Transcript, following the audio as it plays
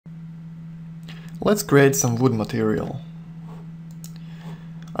Let's create some wood material.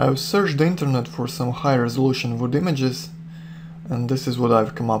 I've searched the internet for some high resolution wood images, and this is what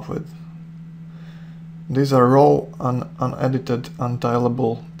I've come up with. These are raw, unedited,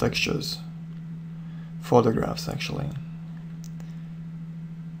 untileable textures. Photographs, actually.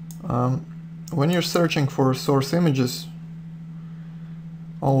 When you're searching for source images,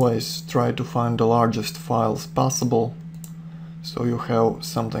 always try to find the largest files possible, so you have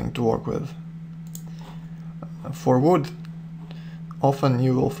something to work with. For wood, often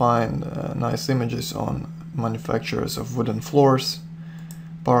you will find nice images on manufacturers of wooden floors,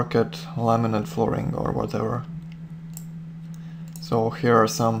 parquet, laminate flooring, or whatever. So here are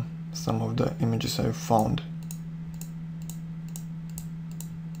some of the images I've found.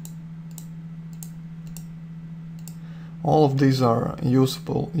 All of these are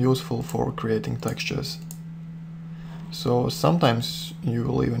useful for creating textures. So sometimes you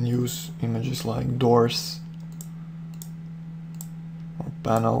will even use images like doors or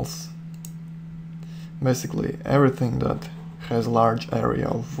panels. Basically everything that has a large area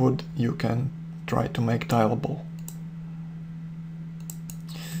of wood you can try to make tileable.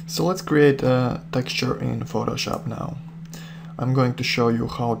 So let's create a texture in Photoshop now. I'm going to show you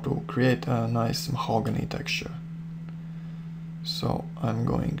how to create a nice mahogany texture. So I'm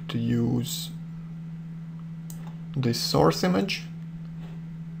going to use this source image.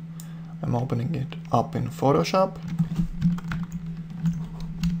 I'm opening it up in Photoshop.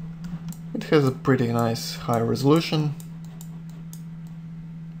 It has a pretty nice high resolution.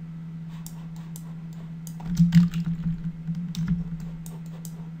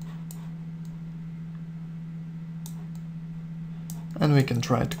 And we can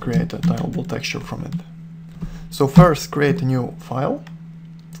try to create a tileable texture from it. So first, create a new file.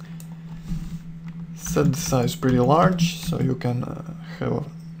 Set the size pretty large, so you can have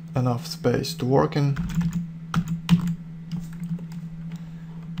enough space to work in.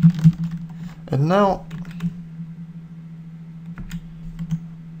 And now,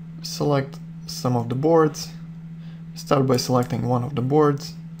 select some of the boards. Start by selecting one of the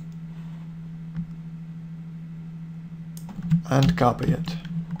boards and copy it.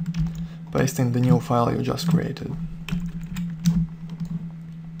 Paste in the new file you just created.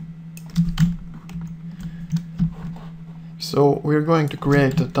 So we're going to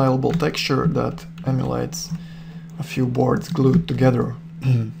create a tileable texture that emulates a few boards glued together.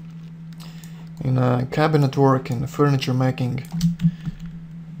 In cabinet work, in furniture making,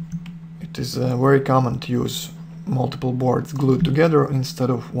 it is very common to use multiple boards glued together instead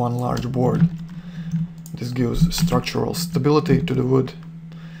of one large board. This gives structural stability to the wood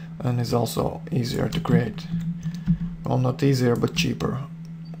and is also easier to create. Well, not easier, but cheaper.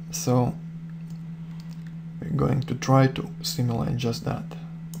 So we're going to try to simulate just that.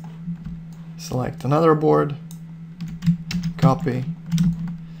 Select another board, copy,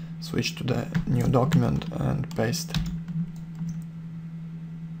 switch to the new document and paste.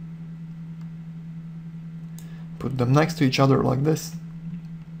 Put them next to each other like this.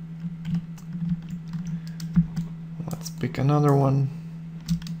 Let's pick another one.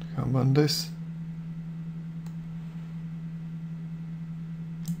 How about this?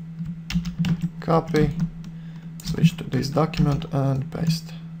 Copy, switch to this document and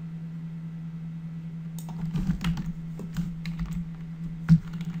paste.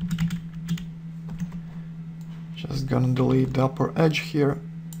 Just gonna delete the upper edge here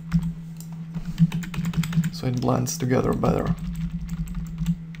so it blends together better.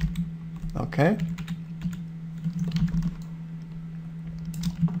 Okay.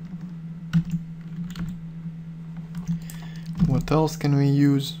 What else can we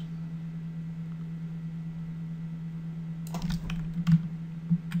use?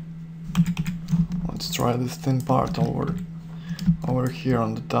 Let's try this thin part over here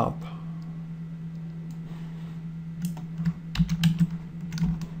on the top.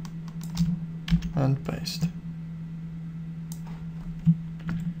 And paste.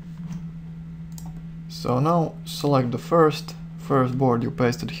 So now select the first board you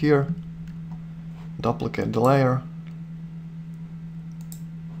pasted here, duplicate the layer,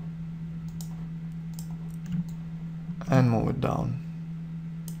 and move it down.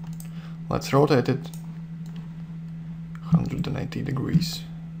 Let's rotate it 180 degrees.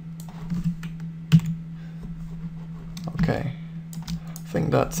 Okay, I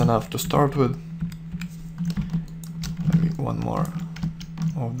think that's enough to start with. Maybe one more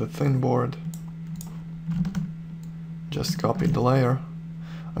of the thin board. Just copy the layer.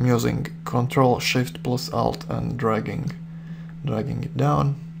 I'm using Ctrl+Shift+Alt and dragging it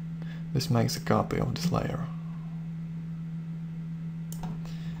down. This makes a copy of this layer.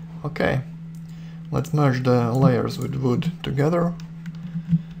 Okay, Let's merge the layers with wood together.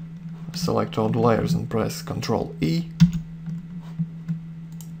 Select all the layers and press Ctrl E.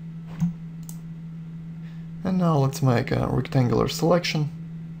 And now let's make a rectangular selection.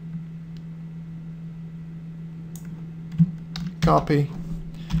 Copy,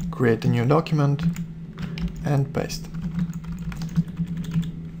 create a new document, and paste.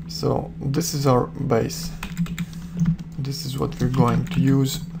 So this is our base. This is what we're going to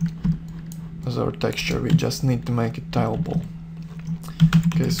use as our texture. We just need to make it tileable.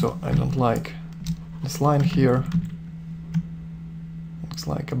 Okay, so I don't like this line here. Looks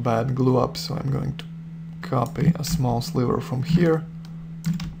like a bad glue up, so I'm going to copy a small sliver from here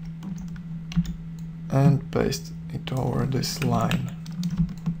and paste it over this line.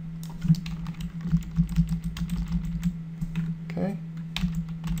 Okay,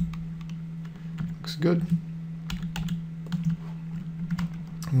 looks good.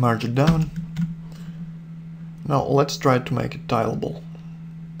 Merge it down. Now let's try to make it tileable.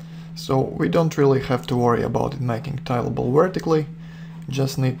 So we don't really have to worry about it making tileable vertically,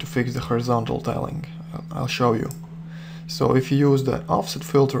 just need to fix the horizontal tiling. I'll show you. So if you use the offset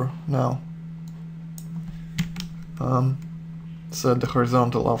filter now, set the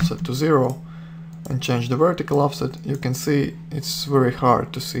horizontal offset to 0 and change the vertical offset, you can see it's very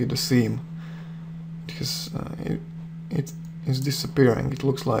hard to see the seam because it is disappearing. It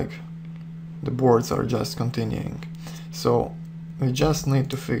looks like the boards are just continuing. So we just need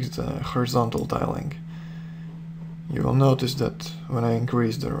to fix the horizontal tiling. You will notice that when I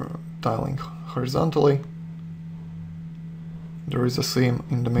increase the tiling horizontally, there is a seam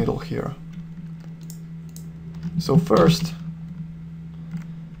in the middle here. So first,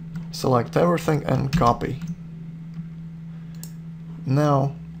 select everything and copy.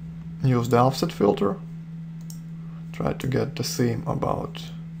 Now use the offset filter, try to get the seam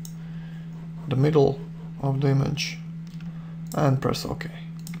about the middle of the image and press OK.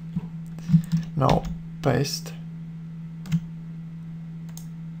 Now paste.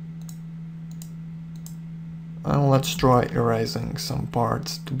 And let's try erasing some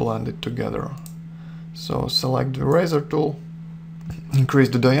parts to blend it together. So select the eraser tool, increase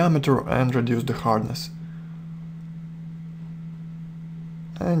the diameter and reduce the hardness.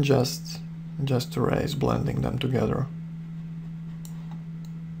 And just erase, blending them together.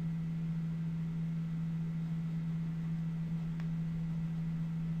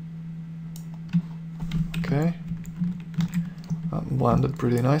 Okay, blended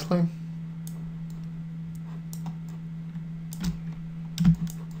pretty nicely.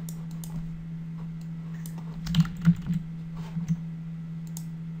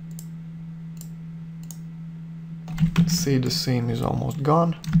 See, the seam is almost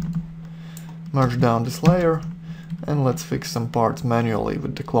gone. Merge down this layer and let's fix some parts manually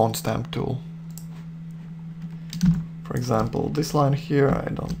with the clone stamp tool. For example, this line here,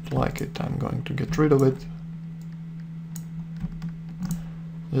 I don't like it, I'm going to get rid of it.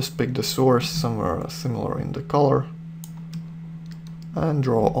 Just pick the source somewhere similar in the color and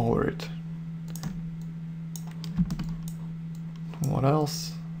draw over it. What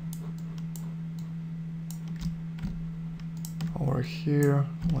else? Over here,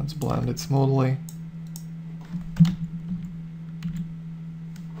 let's blend it smoothly.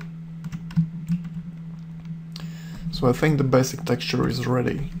 So I think the basic texture is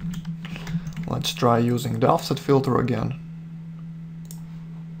ready. Let's try using the offset filter again.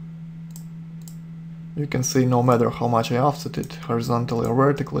 You can see no matter how much I offset it, horizontally or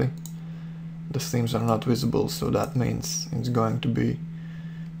vertically, the seams are not visible, so that means it's going to be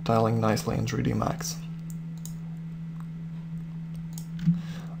tiling nicely in 3D Max.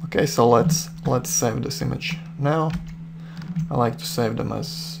 Okay, so let's save this image now. I like to save them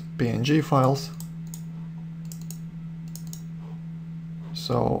as PNG files,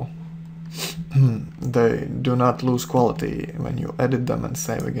 so they do not lose quality when you edit them and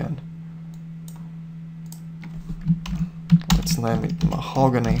save again. Let's name it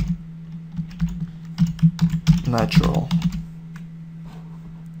Mahogany Natural.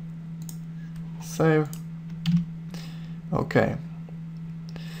 Save. Okay.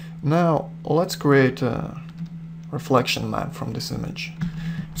 Now let's create a reflection map from this image.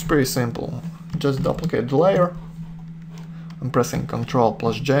 It's pretty simple. Just duplicate the layer. I'm pressing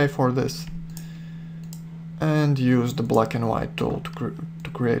Ctrl+J for this. And use the black and white tool to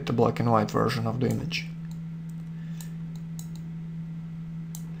create the black and white version of the image.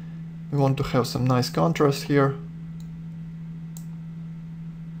 We want to have some nice contrast here.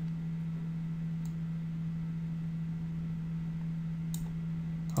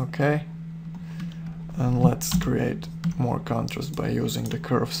 Okay, and let's create more contrast by using the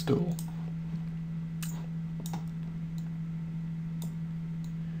curves tool.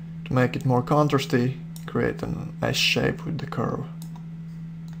 To make it more contrasty, create an S shape with the curve.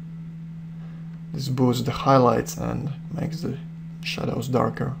 This boosts the highlights and makes the shadows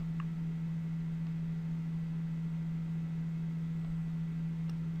darker.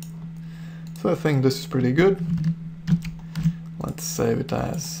 So I think this is pretty good. Let's save it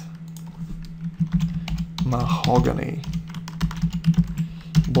as mahogany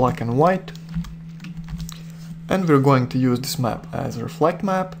black and white. And we're going to use this map as a reflect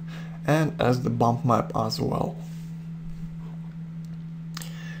map and as the bump map as well.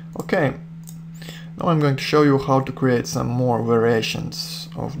 Okay, now I'm going to show you how to create some more variations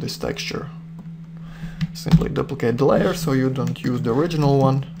of this texture. Simply duplicate the layer so you don't use the original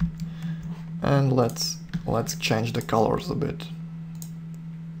one, and let's change the colors a bit.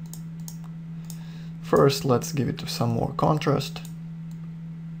 First, let's give it some more contrast.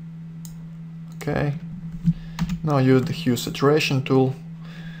 Okay. Now use the hue saturation tool.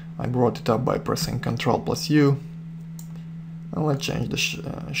 I brought it up by pressing Ctrl+U. And let's change the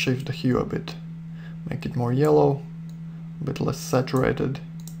shift the hue a bit. Make it more yellow, a bit less saturated.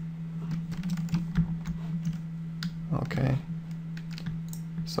 Okay.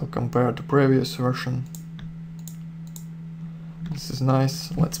 So compared to previous version, this is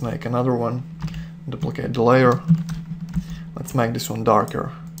nice. Let's make another one. Duplicate the layer. Let's make this one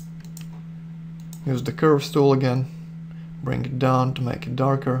darker. Use the curves tool again, bring it down to make it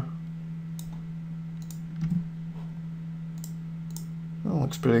darker. Oh,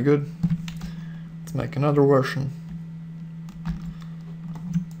 looks pretty good. Let's make another version.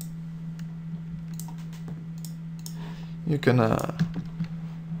 You can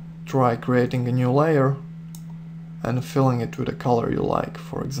try creating a new layer and filling it with a color you like.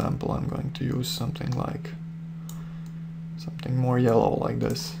 For example, I'm going to use something more yellow like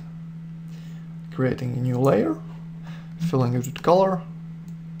this. Creating a new layer, filling it with color,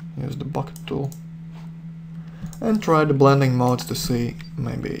 use the bucket tool, and try the blending modes to see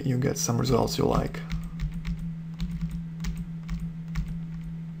maybe you get some results you like.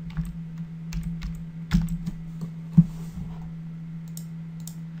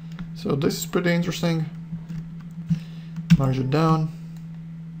 So this is pretty interesting. Merge it down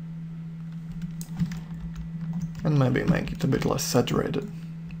and maybe make it a bit less saturated.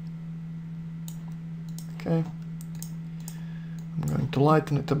 Okay, I'm going to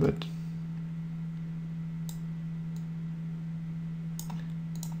lighten it a bit.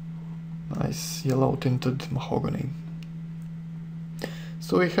 Nice yellow tinted mahogany.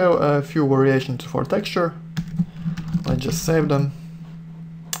 So we have a few variations of our texture. Let's just save them.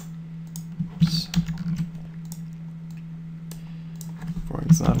 Oops. For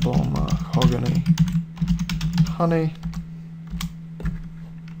example, mahogany honey.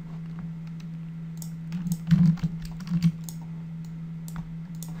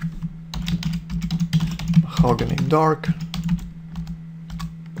 Mahogany dark.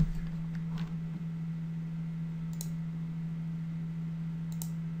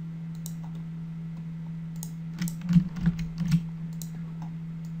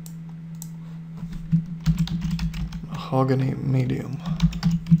 Mahogany medium.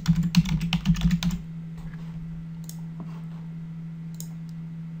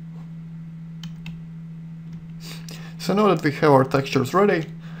 So now that we have our textures ready,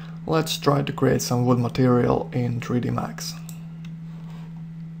 let's try to create some wood material in 3D Max.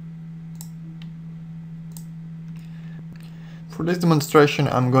 For this demonstration,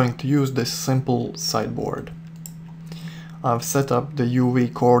 I'm going to use this simple sideboard. I've set up the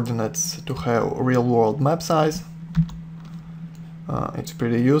UV coordinates to have real-world map size. It's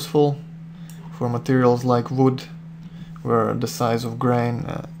pretty useful for materials like wood, where the size of grain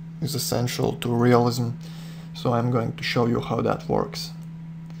is essential to realism. So I'm going to show you how that works.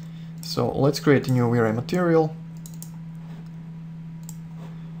 So let's create a new Vray material.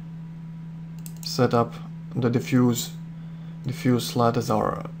 Set up the diffuse slat as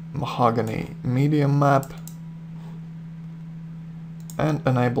our mahogany medium map and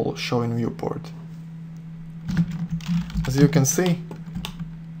enable show in viewport. As you can see,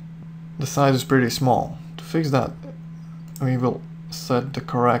 the size is pretty small. To fix that, we will set the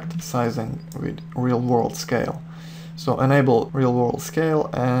correct sizing with real-world scale. So enable real-world scale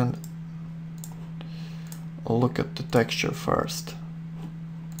and look at the texture first.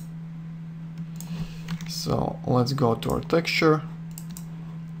 So let's go to our texture.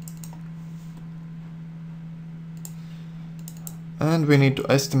 And we need to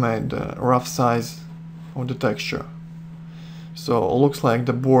estimate the rough size of the texture. So it looks like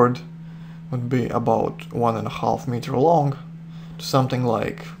the board would be about 1.5 meters long to something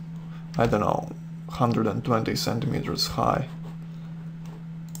like, I don't know, 120 centimeters high.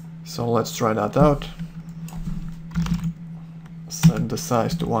 So let's try that out. Set the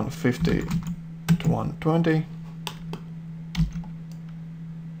size to 150 to 120.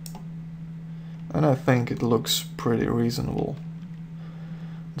 And I think it looks pretty reasonable.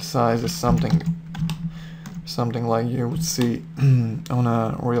 The size is something like you would see on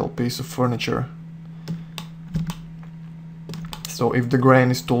a real piece of furniture. So if the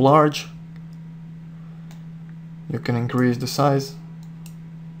grain is too large, you can increase the size,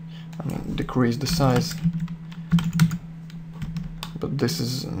 decrease the size, but this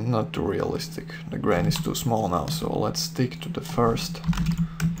is not too realistic. The grain is too small now, so let's stick to the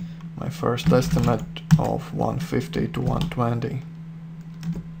my first estimate of 150 to 120.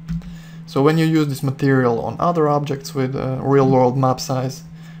 So when you use this material on other objects with a real-world map size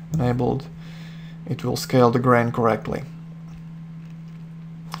enabled, it will scale the grain correctly.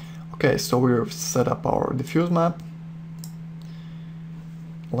 Okay, so we've set up our diffuse map.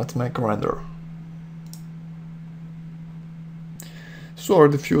 Let's make a render. So our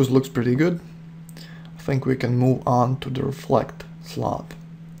diffuse looks pretty good. I think we can move on to the reflect slot.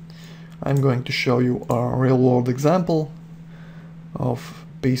 I'm going to show you a real-world example of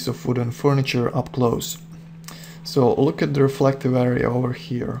a piece of wooden furniture up close. So look at the reflective area over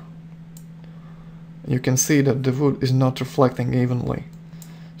here. You can see that the wood is not reflecting evenly.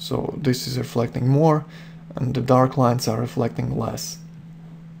 So this is reflecting more and the dark lines are reflecting less.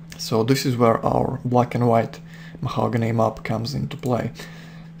 So this is where our black and white mahogany map comes into play.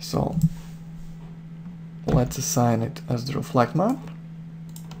 So let's assign it as the reflect map.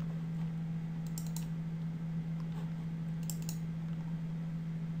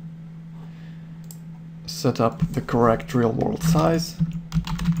 Set up the correct real-world size.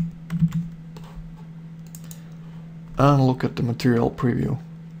 And look at the material preview.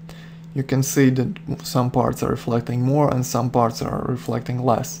 You can see that some parts are reflecting more and some parts are reflecting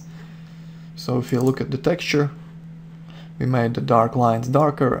less. So if you look at the texture, we made the dark lines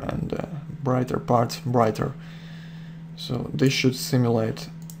darker and the brighter parts brighter. So this should simulate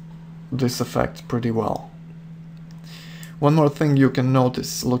this effect pretty well. One more thing you can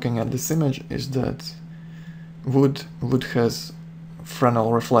notice looking at this image is that wood has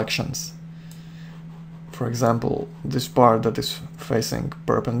Fresnel reflections. For example, this part that is facing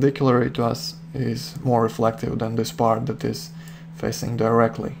perpendicularly to us is more reflective than this part that is facing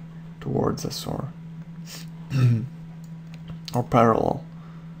directly towards us, or parallel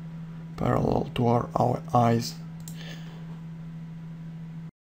to our eyes.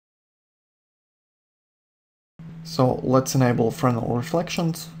 So let's enable Fresnel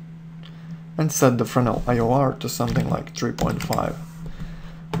reflections and set the Fresnel IOR to something like 3.5.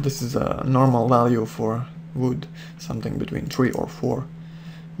 This is a normal value for wood, something between 3 or 4.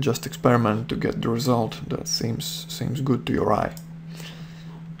 Just experiment to get the result that seems good to your eye.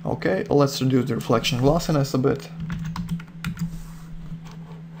 Okay, let's reduce the reflection glossiness a bit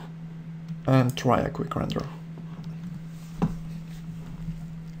and try a quick render.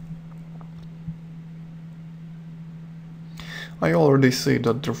 I already see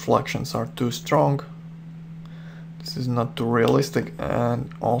that the reflections are too strong. This is not too realistic and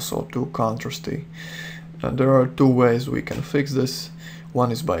also too contrasty. There are two ways we can fix this.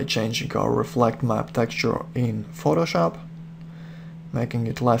 One is by changing our reflect map texture in Photoshop, making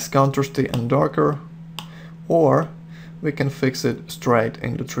it less contrasty and darker, or we can fix it straight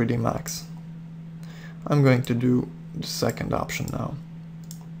into 3D Max. I'm going to do the second option now.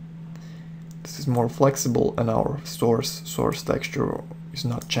 This is more flexible and our source texture is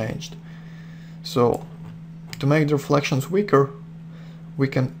not changed. So to make the reflections weaker, we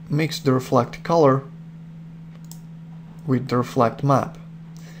can mix the reflect color with the reflect map.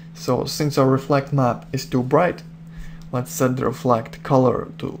 So since our reflect map is too bright, let's set the reflect color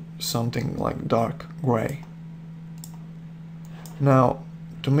to something like dark gray. Now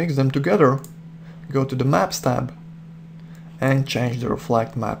to mix them together, go to the Maps tab and change the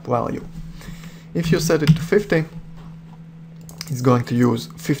reflect map value. If you set it to 50, it's going to use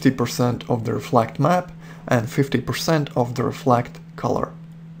 50% of the reflect map and 50% of the reflect color.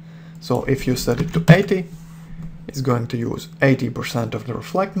 So if you set it to 80, it's going to use 80% of the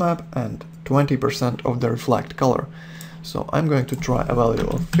reflect map and 20% of the reflect color. So I'm going to try a value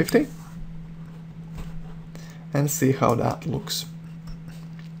of 50 and see how that looks.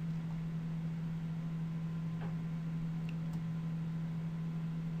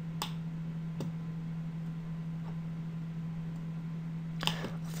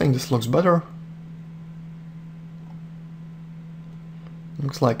 I think this looks better.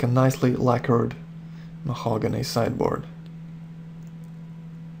 Looks like a nicely lacquered mahogany sideboard.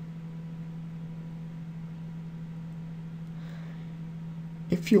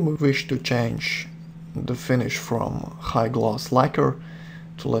 If you wish to change the finish from high gloss lacquer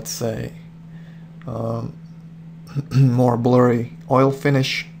to, let's say, more blurry oil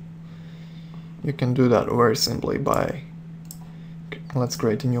finish, you can do that very simply by, let's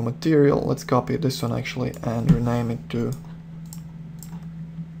create a new material, let's copy this one actually and rename it to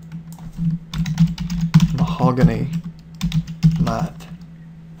mahogany matte.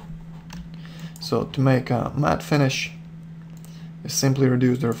 So to make a matte finish, you simply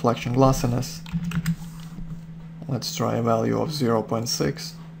reduce the reflection glossiness. Let's try a value of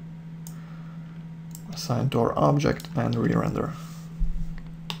 0.6, assign to our object and re-render.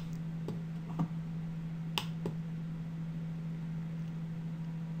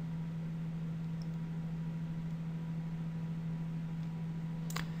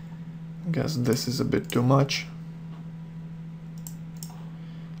 I guess this is a bit too much.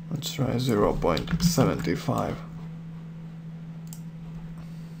 Let's try 0.75.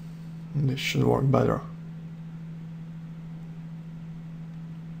 This should work better.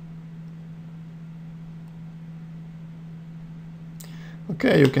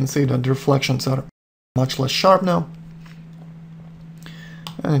 Okay, you can see that the reflections are much less sharp now,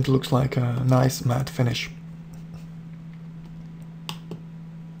 and it looks like a nice matte finish.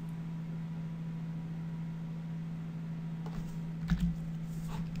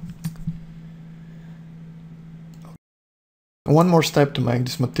 One more step to make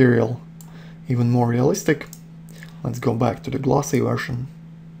this material even more realistic. Let's go back to the glossy version.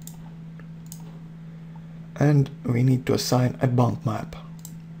 And we need to assign a bump map.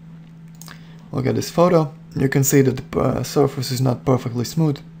 Look at this photo. You can see that the surface is not perfectly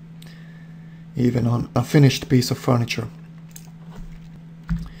smooth, even on a finished piece of furniture.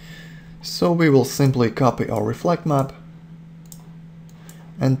 So we will simply copy our reflect map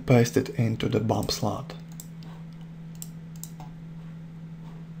and paste it into the bump slot.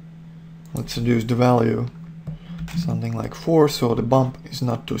 Let's reduce the value, something like 4, so the bump is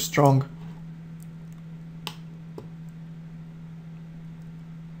not too strong.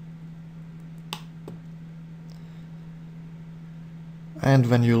 And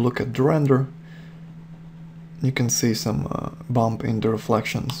when you look at the render, you can see some bump in the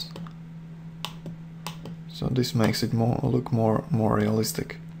reflections. So this makes it look more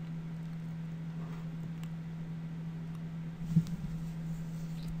realistic.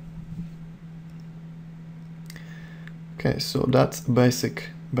 Okay, so that's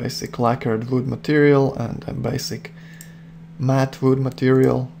basic lacquered wood material and a basic matte wood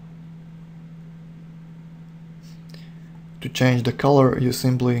material. To change the color, you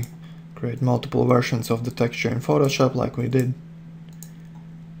simply create multiple versions of the texture in Photoshop like we did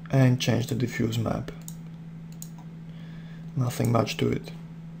and change the diffuse map. Nothing much to it.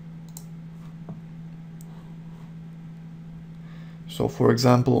 So for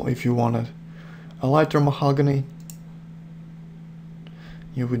example, if you wanted a lighter mahogany,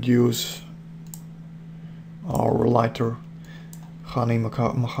 you would use our lighter honey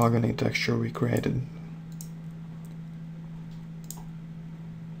mahogany texture we created.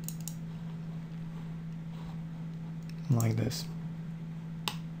 Like this.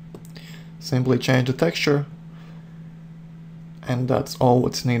 Simply change the texture, and that's all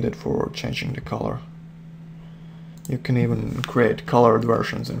what's needed for changing the color. You can even create colored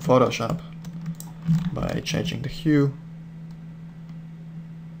versions in Photoshop by changing the hue.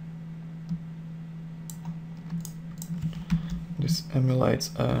 This emulates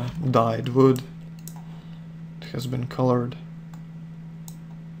a dyed wood. It has been colored.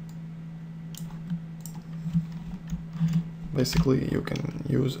 Basically, you can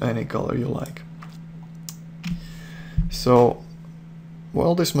use any color you like. So,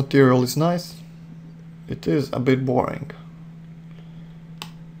 well, this material is nice. It is a bit boring.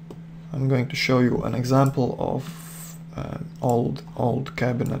 I'm going to show you an example of an old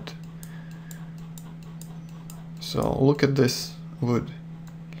cabinet. So look at this wood.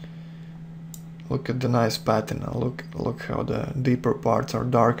 Look at the nice patina. Look how the deeper parts are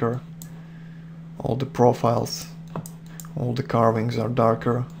darker. All the profiles, all the carvings are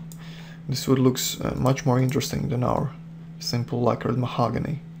darker. This wood looks much more interesting than our simple lacquered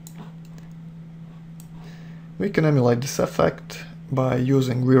mahogany. We can emulate this effect by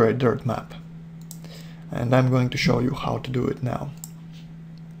using Vray dirt map, and I'm going to show you how to do it now.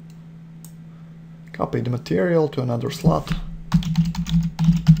 Copy the material to another slot.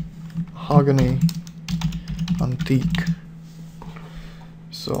 Mahogany, antique.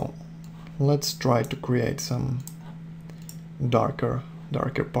 So let's try to create some darker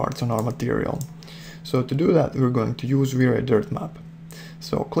parts on our material. So to do that, we're going to use Vray dirt map.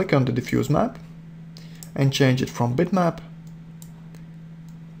 So click on the diffuse map and change it from bitmap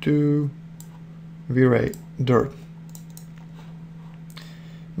to Vray dirt.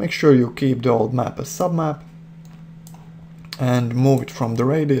 Make sure you keep the old map as submap and move it from the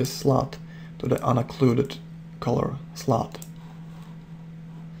radius slot to the unoccluded color slot.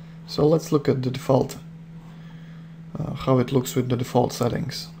 So let's look at the default, how it looks with the default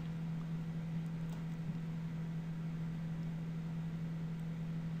settings.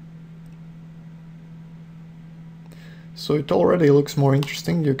 So it already looks more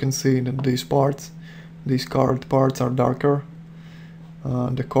interesting. You can see that these carved parts are darker.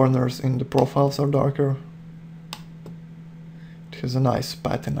 The corners in the profiles are darker. It has a nice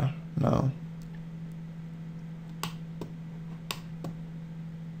patina now.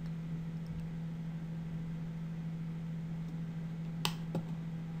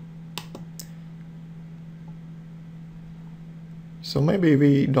 So maybe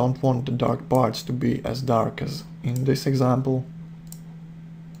we don't want the dark parts to be as dark as in this example.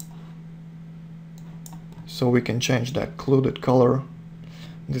 So we can change the occluded color.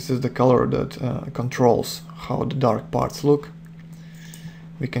 This is the color that controls how the dark parts look.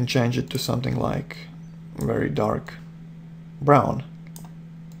 We can change it to something like very dark brown.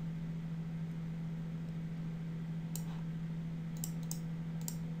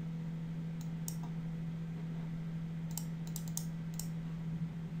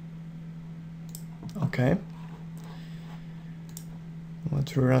 Okay.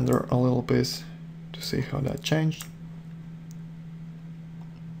 Let's re-render a little piece to see how that changed.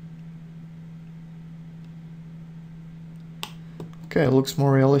 Okay, it looks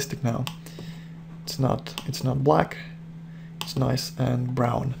more realistic now. It's not black. It's nice and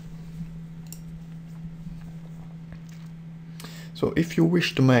brown. So if you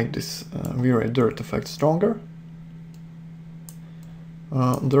wish to make this Vray dirt effect stronger,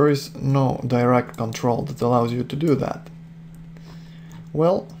 there is no direct control that allows you to do that.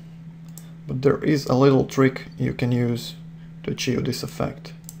 Well, but there is a little trick you can use to achieve this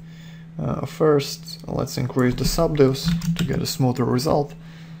effect. First, let's increase the subdivs to get a smoother result.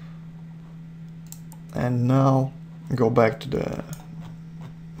 And now go back to the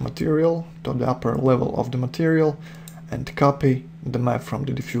material, to the upper level of the material, and copy the map from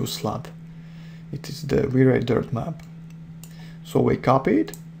the diffuse slot. It is the Vray dirt map. So we copy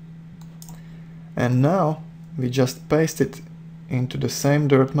it, and now we just paste it into the same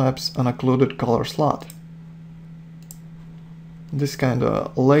dirt map's unoccluded color slot. This kind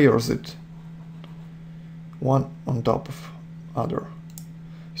of layers it one on top of other.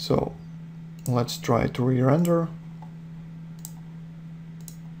 So let's try to re-render.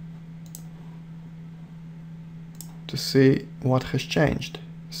 To see what has changed.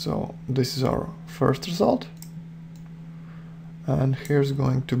 So this is our first result. And here's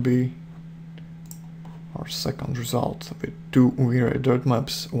going to be our second result with two Vray dirt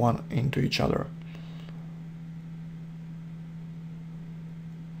maps, one into each other.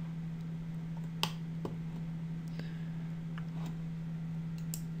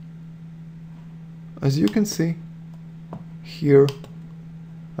 As you can see, here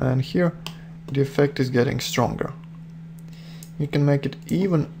and here, the effect is getting stronger. You can make it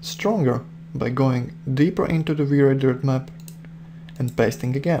even stronger by going deeper into the Vray dirt map and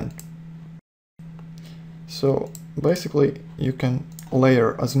pasting again. So basically you can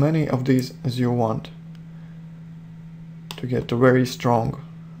layer as many of these as you want to get a very strong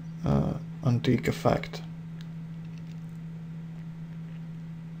antique effect.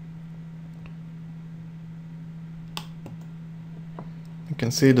 You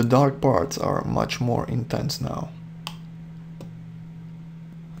can see the dark parts are much more intense now.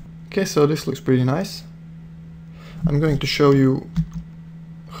 Okay, so this looks pretty nice. I'm going to show you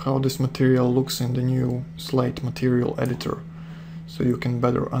how this material looks in the new Slate material editor, so you can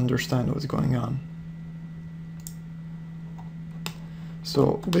better understand what's going on.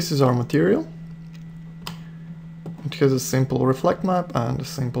 So this is our material. It has a simple reflect map and a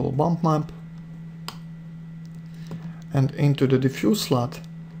simple bump map. And into the diffuse slot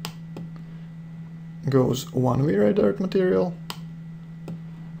goes one Vray dirt material,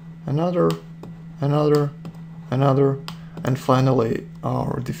 another, and finally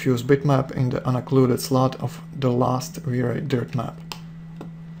our diffuse bitmap in the unoccluded slot of the last Vray dirt map.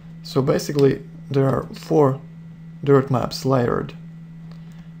 So basically there are 4 dirt maps layered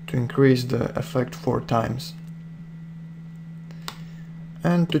to increase the effect 4 times.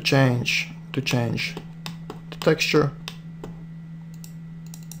 And to change the texture,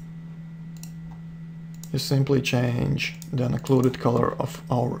 you simply change the unoccluded color of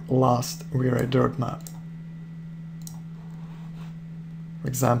our last Vray dirt map. For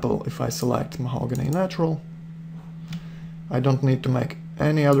example, if I select mahogany natural, I don't need to make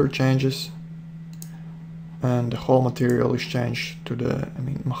any other changes, and the whole material is changed to the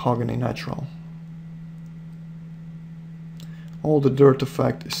mahogany natural. All the dirt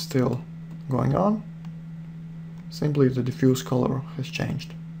effect is still going on, simply the diffuse color has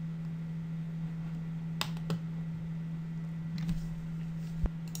changed.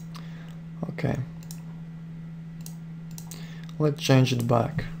 Okay, let's change it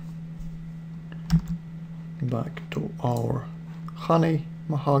back to our honey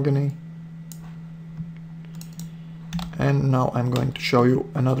mahogany. And now I'm going to show you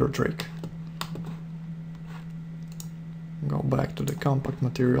another trick. Go back to the compact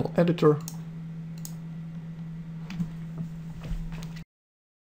material editor,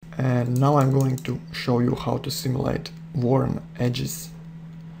 and now I'm going to show you how to simulate worn edges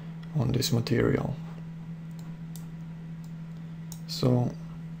on this material. So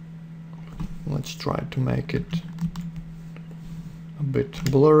let's try to make it a bit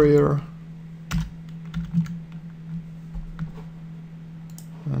blurrier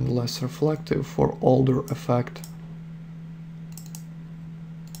and less reflective for older effect.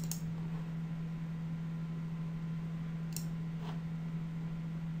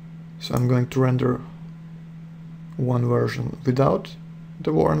 So I'm going to render one version without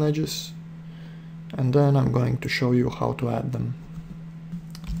the worn edges, and then I'm going to show you how to add them.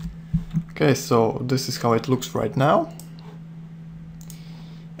 Okay, so this is how it looks right now.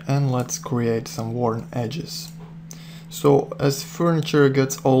 And let's create some worn edges. So as furniture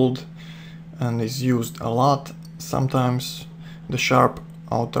gets old and is used a lot, sometimes the sharp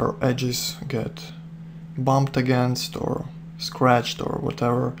outer edges get bumped against or scratched or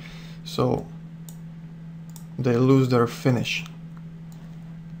whatever, so they lose their finish.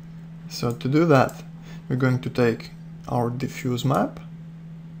 So to do that, we're going to take our diffuse map,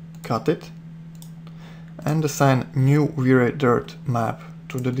 cut it, and assign new Vray dirt map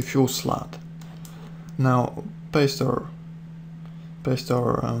to the diffuse slot. Now paste our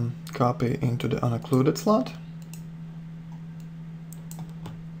copy into the unoccluded slot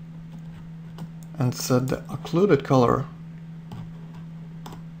and set the occluded color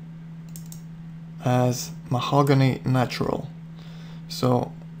as mahogany natural.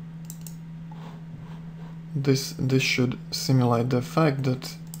 So this should simulate the fact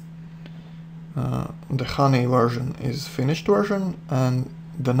that the honey version is finished version and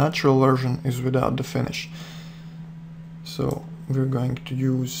the natural version is without the finish. So we're going to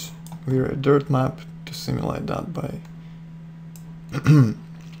use Vray dirt map to simulate that by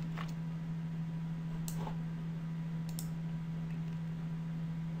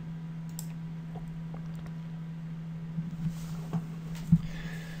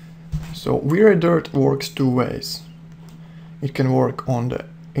So Vray dirt works two ways. It can work on the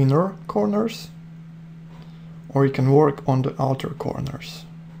inner corners or it can work on the outer corners.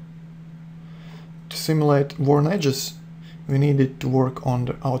 To simulate worn edges, we need it to work on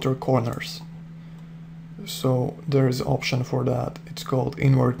the outer corners. So there is an option for that. It's called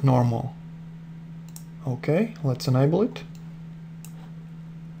invert normal. Okay, let's enable it.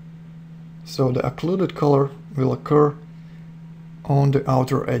 So the occluded color will occur on the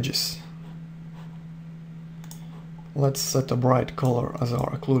outer edges. Let's set a bright color as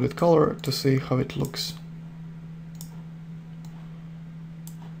our occluded color to see how it looks.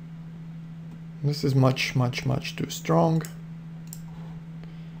 This is much too strong.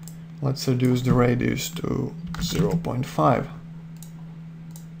 Let's reduce the radius to 0.5.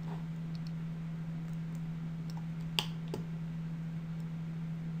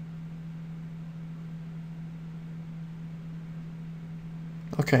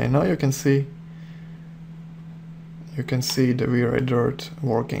 Okay, now you can see the Vray dirt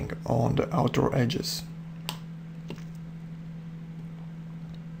working on the outer edges.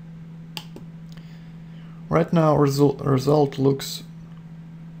 Right now result looks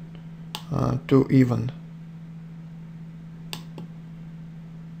too even,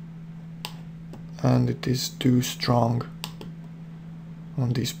 and it is too strong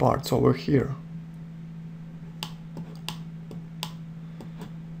on these parts over here.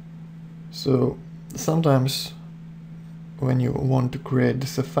 So sometimes when you want to create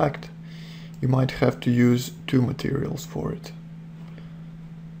this effect, you might have to use two materials for it.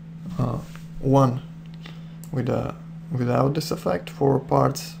 One without this effect for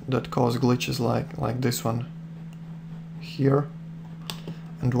parts that cause glitches like this one here,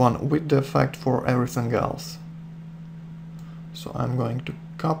 and one with the effect for everything else. So I'm going to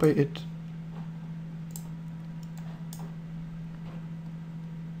copy it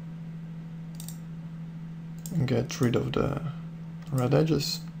and get rid of the red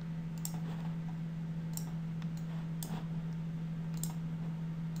edges.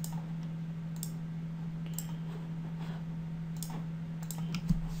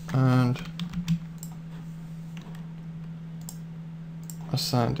 and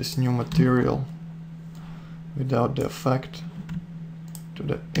assign this new material without the effect to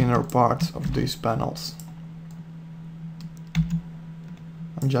the inner parts of these panels.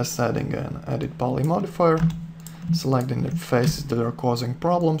 I'm just adding an edit poly modifier, selecting the faces that are causing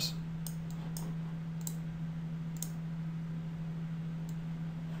problems,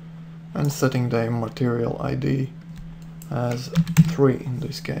 and setting the material ID as 3 in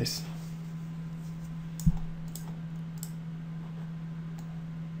this case.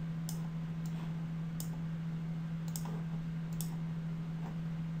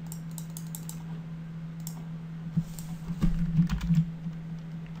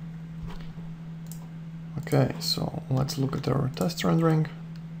 Okay, so let's look at our test rendering.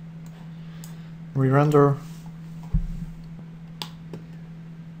 Re-render.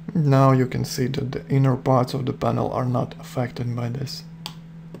 Now you can see that the inner parts of the panel are not affected by this.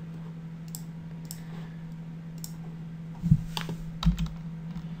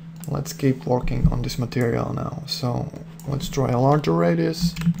 Let's keep working on this material now. So let's try a larger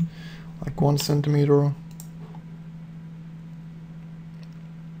radius, like 1 centimeter.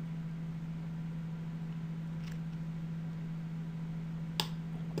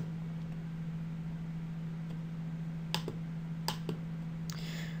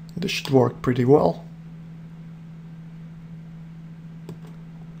 This should work pretty well.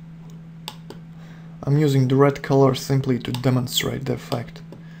 I'm using the red color simply to demonstrate the effect.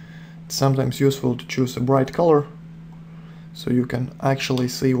 It's sometimes useful to choose a bright color so you can actually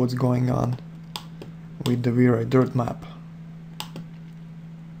see what's going on with the Vray dirt map.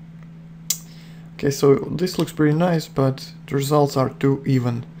 Okay, so this looks pretty nice, but the results are too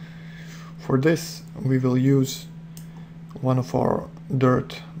even. For this, we will use one of our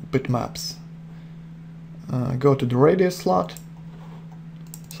dirt bitmaps. Go to the radius slot,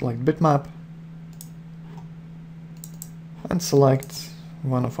 select bitmap, and select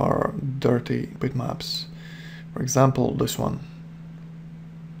one of our dirty bitmaps. For example, this one.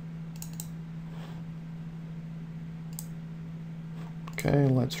 Okay,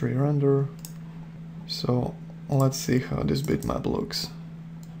 let's re-render. So let's see how this bitmap looks.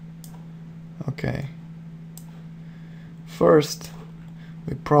 Okay. First,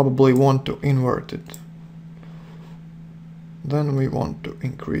 we probably want to invert it. Then we want to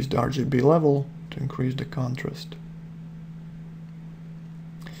increase the RGB level to increase the contrast.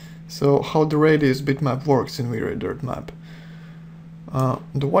 So how the radius bitmap works in Vray dirt map.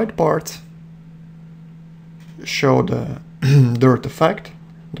 The white parts show the dirt effect,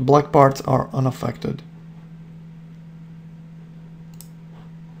 the black parts are unaffected.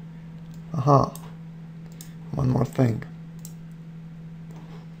 Aha, one more thing.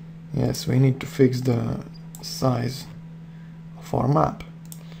 Yes, we need to fix the size of our map.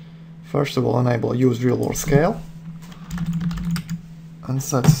 First of all, enable use real world scale and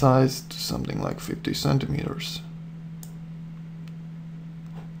set size to something like 50 centimeters.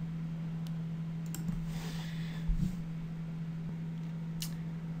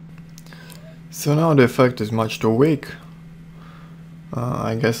 So now the effect is much too weak.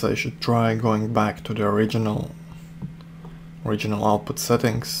 I guess I should try going back to the original output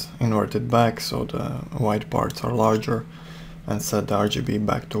settings, invert it back so the white parts are larger, and set the RGB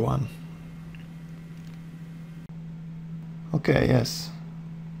back to 1. Okay, yes.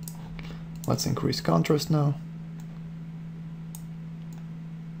 Let's increase contrast now.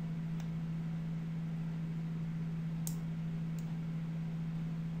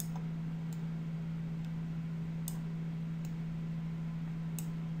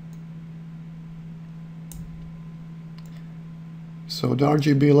 So the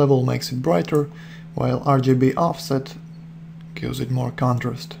RGB level makes it brighter, while RGB offset gives it more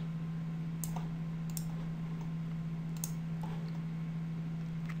contrast.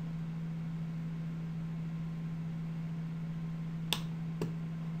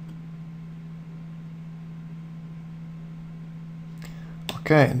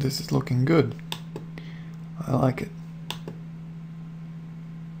 Okay, this is looking good. I like it.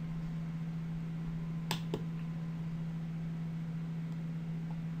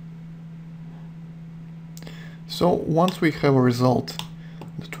 So once we have a result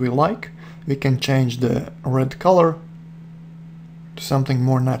that we like, we can change the red color to something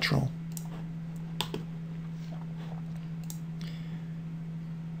more natural.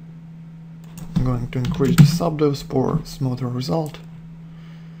 I'm going to increase the subdivs for a smoother result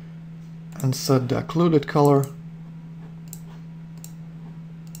and set the occluded color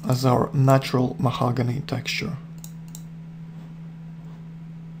as our natural mahogany texture.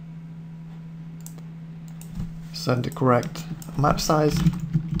 Set the correct map size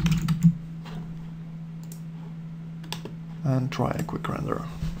and try a quick render.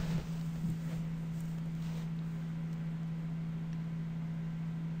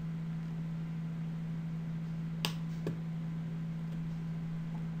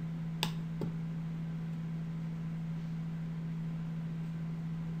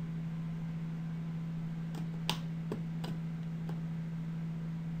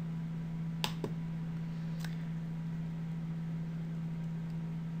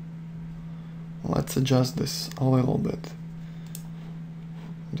 Let's adjust this a little bit.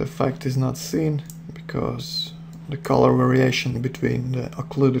 The effect is not seen because the color variation between the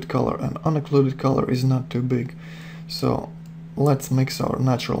occluded color and unoccluded color is not too big. So let's mix our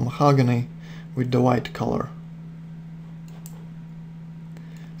natural mahogany with the white color.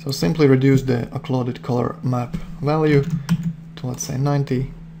 So simply reduce the occluded color map value to, let's say,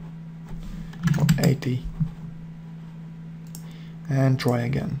 90 or 80 and try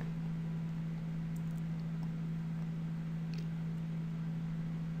again.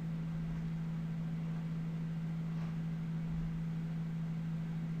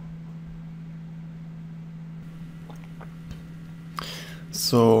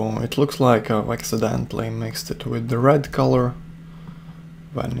 So it looks like I've accidentally mixed it with the red color,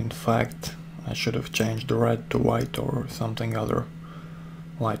 when in fact I should have changed the red to white or something other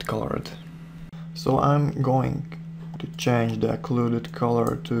light colored. So I'm going to change the occluded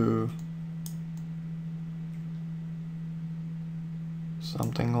color to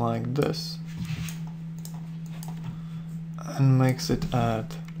something like this and mix it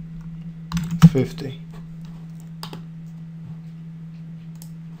at 50.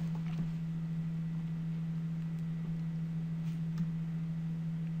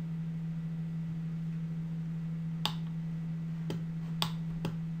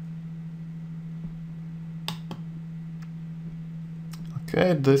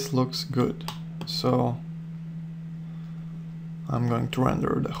 Okay, this looks good. So I'm going to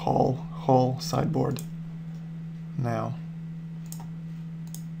render the whole sideboard now.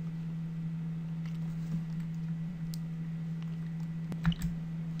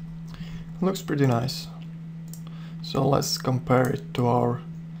 Looks pretty nice. So let's compare it to our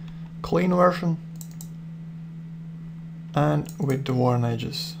clean version and with the worn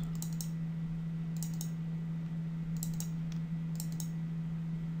edges.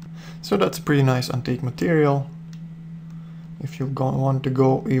 So that's a pretty nice antique material. If you want to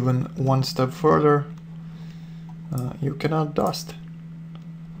go even one step further, you can add dust.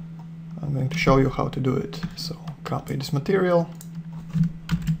 I'm going to show you how to do it. So copy this material,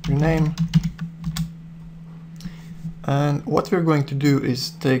 rename, and what we're going to do is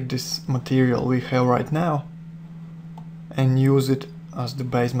take this material we have right now and use it as the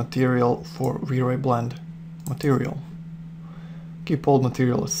base material for Vray blend material. Keep all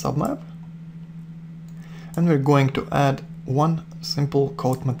material as submap, and we're going to add one simple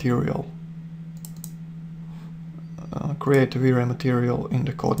coat material. Create a Vray material in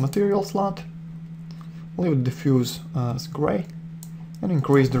the coat material slot, leave it diffuse as gray, and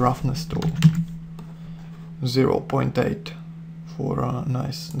increase the roughness to 0.8 for a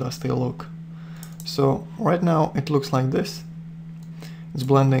nice dusty look. So right now it looks like this. It's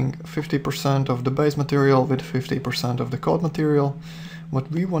blending 50% of the base material with 50% of the coat material.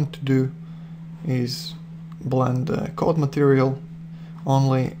 What we want to do is blend the coat material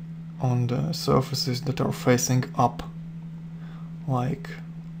only on the surfaces that are facing up, like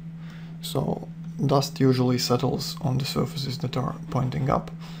so. Dust usually settles on the surfaces that are pointing up,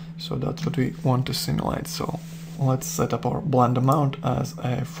 so that's what we want to simulate. So let's set up our blend amount as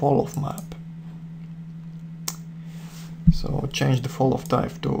a fall off map. So change the fall off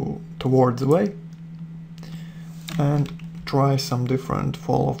type to towards away and try some different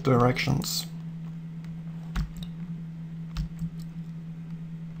fall off directions.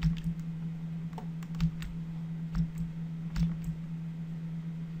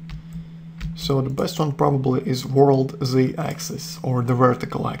 So the best one probably is world Z axis or the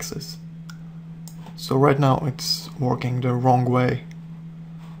vertical axis. So right now it's working the wrong way,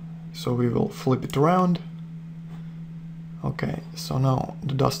 so we will flip it around. Okay, so now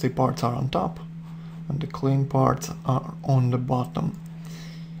the dusty parts are on top and the clean parts are on the bottom,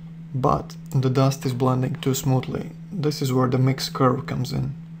 but the dust is blending too smoothly. This is where the mix curve comes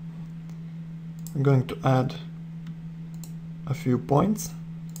in. I'm going to add a few points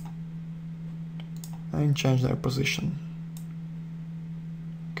and change their position.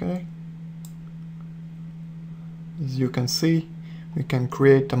 Okay, as you can see, we can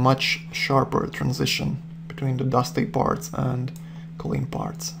create a much sharper transition between the dusty parts and clean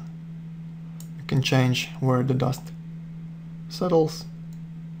parts. You can change where the dust settles.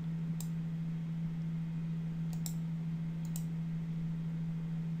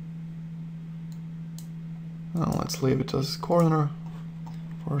 Let's leave it as corner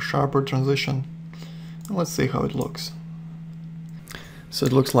for a sharper transition. And let's see how it looks. So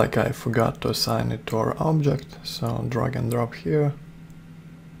it looks like I forgot to assign it to our object, so drag and drop here.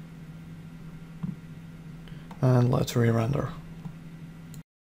 And let's re-render.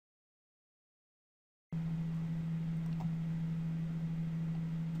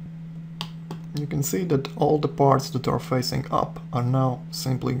 You can see that all the parts that are facing up are now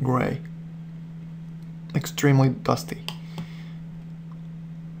simply gray. Extremely dusty.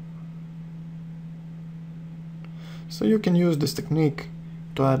 So you can use this technique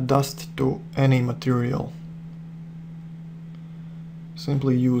to add dust to any material.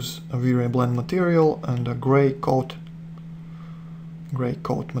 Simply use a Vray blend material and a gray coat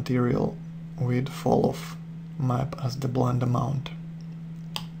material with fall off map as the blend amount.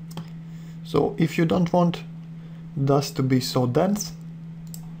 So if you don't want dust to be so dense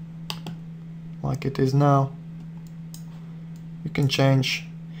like it is now, you can change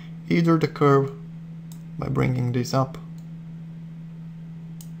either the curve by bringing this up,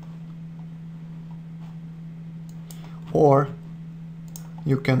 or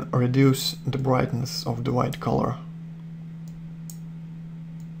you can reduce the brightness of the white color.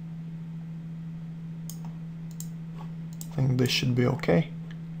 I think this should be okay.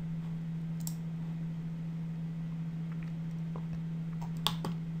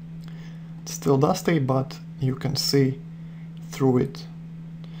 It's still dusty, but you can see through it.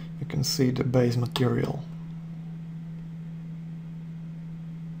 You can see the base material.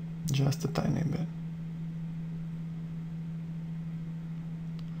 Just a tiny bit.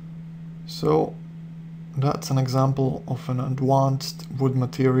 So that's an example of an advanced wood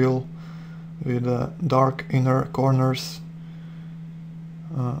material with dark inner corners,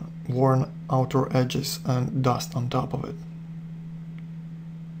 worn outer edges and dust on top of it.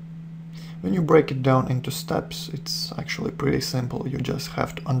 When you break it down into steps, it's actually pretty simple. You just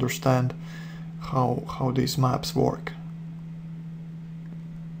have to understand how these maps work.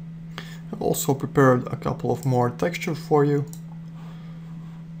 I've also prepared a couple of more textures for you.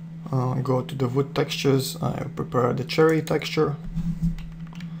 Go to the wood textures. I've prepared the cherry texture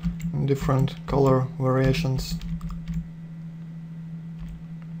in different color variations.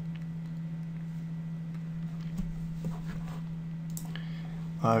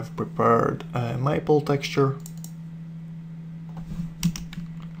 I've prepared a maple texture.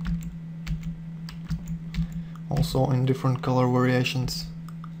 Also in different color variations.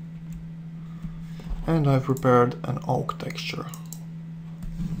 And I've prepared an oak texture.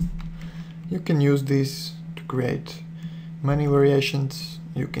 You can use these to create many variations.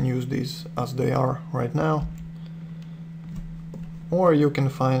 You can use these as they are right now. Or you can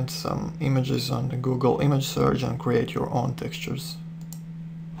find some images on the Google image search and create your own textures.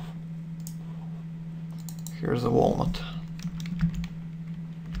 Here's a walnut.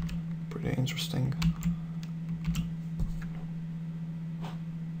 Pretty interesting.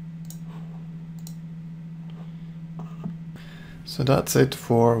 So that's it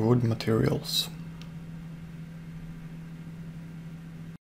for wood materials.